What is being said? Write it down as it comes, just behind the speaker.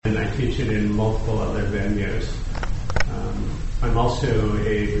teach it in multiple other venues. I'm also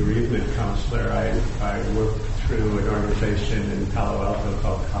a bereavement counselor. I work through an organization in Palo Alto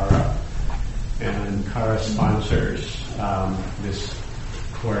called CARA, and CARA sponsors this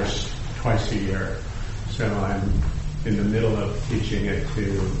course twice a year. So I'm in the middle of teaching it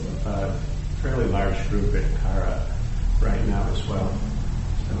to a fairly large group at CARA right now as well.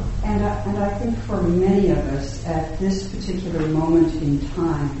 So. And I think for many of us at this particular moment in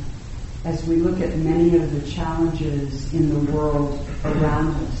time, as we look at many of the challenges in the world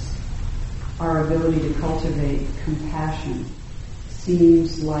around us, our ability to cultivate compassion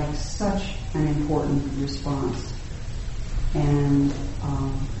seems like such an important response. And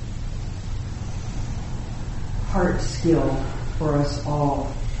heart skill for us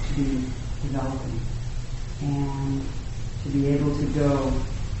all to be developing. And to be able to go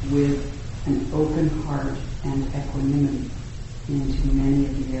with an open heart and equanimity into many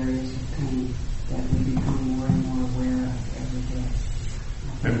of the areas of pain that we become more and more aware of every day.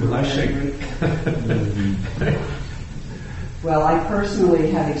 I'm blushing. Well, I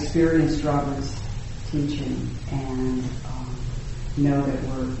personally have experienced Robert's teaching and know that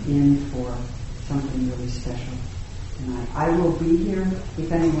we're in for something really special tonight. I will be here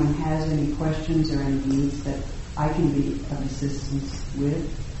if anyone has any questions or any needs that I can be of assistance with.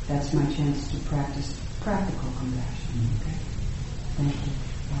 That's my chance to practice practical compassion. Okay? Thank you.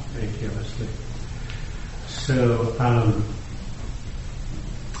 Thank you, Leslie. So,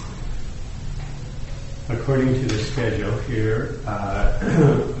 according to the schedule here,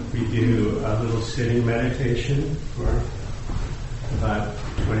 we do a little sitting meditation for about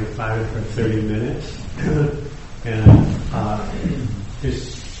 25 or 30 minutes. And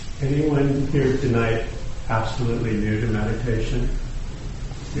is anyone here tonight absolutely new to meditation?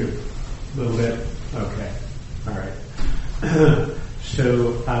 You? A little bit? Okay. All right.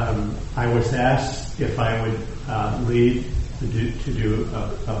 So I was asked if I would lead to do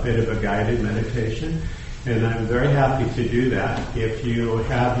a bit of a guided meditation, and I'm very happy to do that. If you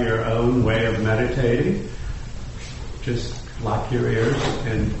have your own way of meditating, just lock your ears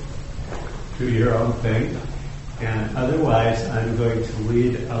and do your own thing. And otherwise, I'm going to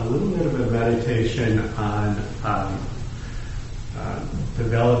lead a little bit of a meditation on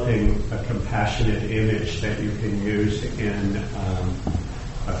developing a compassionate image that you can use in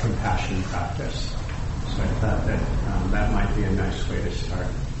a compassion practice. So I thought that that might be a nice way to start.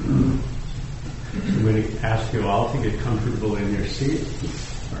 I'm going to ask you all to get comfortable in your seat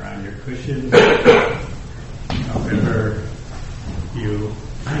or on your cushion. However you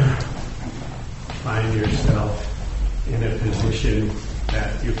find yourself in a position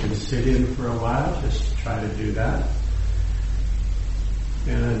that you can sit in for a while, just try to do that.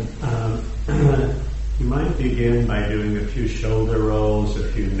 And you might begin by doing a few shoulder rolls, a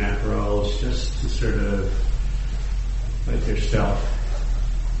few neck rolls, just to sort of let yourself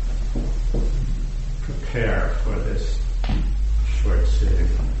prepare for this short sitting.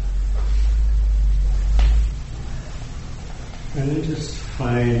 And then just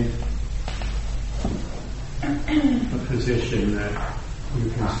find a position that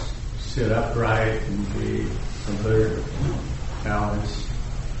you can sit upright and be alert, balanced,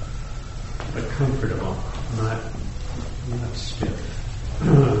 but comfortable, not stiff.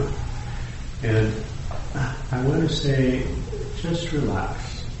 And I want to say, just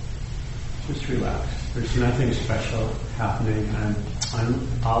relax. Just relax. There's nothing special happening.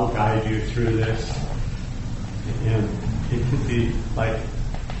 I'll guide you through this. And it could be like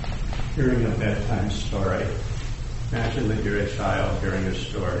hearing a bedtime story. Imagine that you're a child hearing a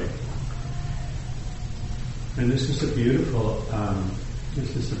story. And this is a beautiful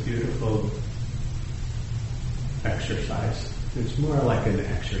exercise. It's more like an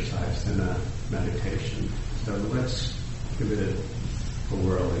exercise than a meditation. So let's give it a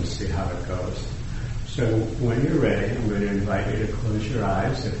whirl and see how it goes. So when you're ready, I'm going to invite you to close your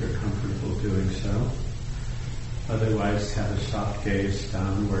eyes if you're comfortable doing so. Otherwise, have a soft gaze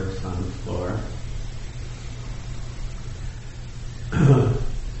downwards on the floor.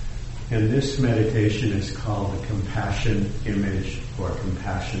 And this meditation is called the compassion image or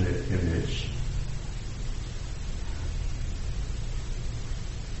compassionate image.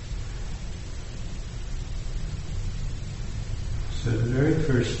 So the very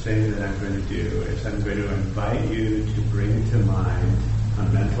first thing that I'm going to do is I'm going to invite you to bring to mind a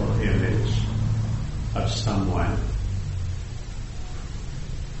mental image of someone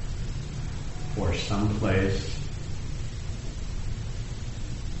or someplace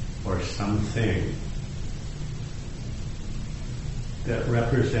or something that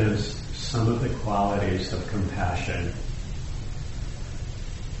represents some of the qualities of compassion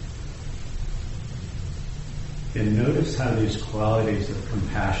And notice how these qualities of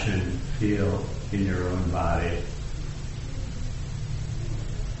compassion feel in your own body.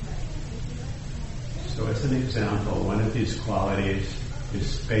 So as an example, one of these qualities is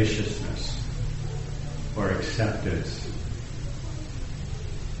spaciousness or acceptance.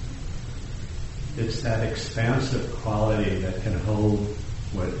 It's that expansive quality that can hold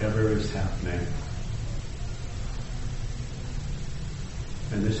whatever is happening.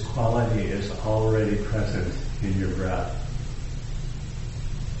 And this quality is already present in your breath.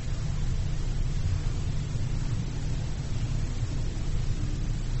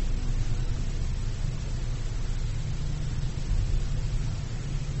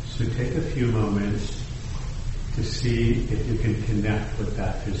 So take a few moments to see if you can connect with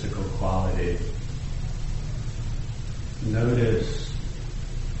that physical quality. Notice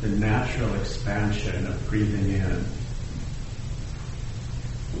the natural expansion of breathing in.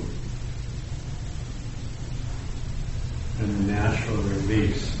 And the natural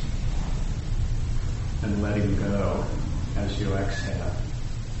release and letting go as you exhale.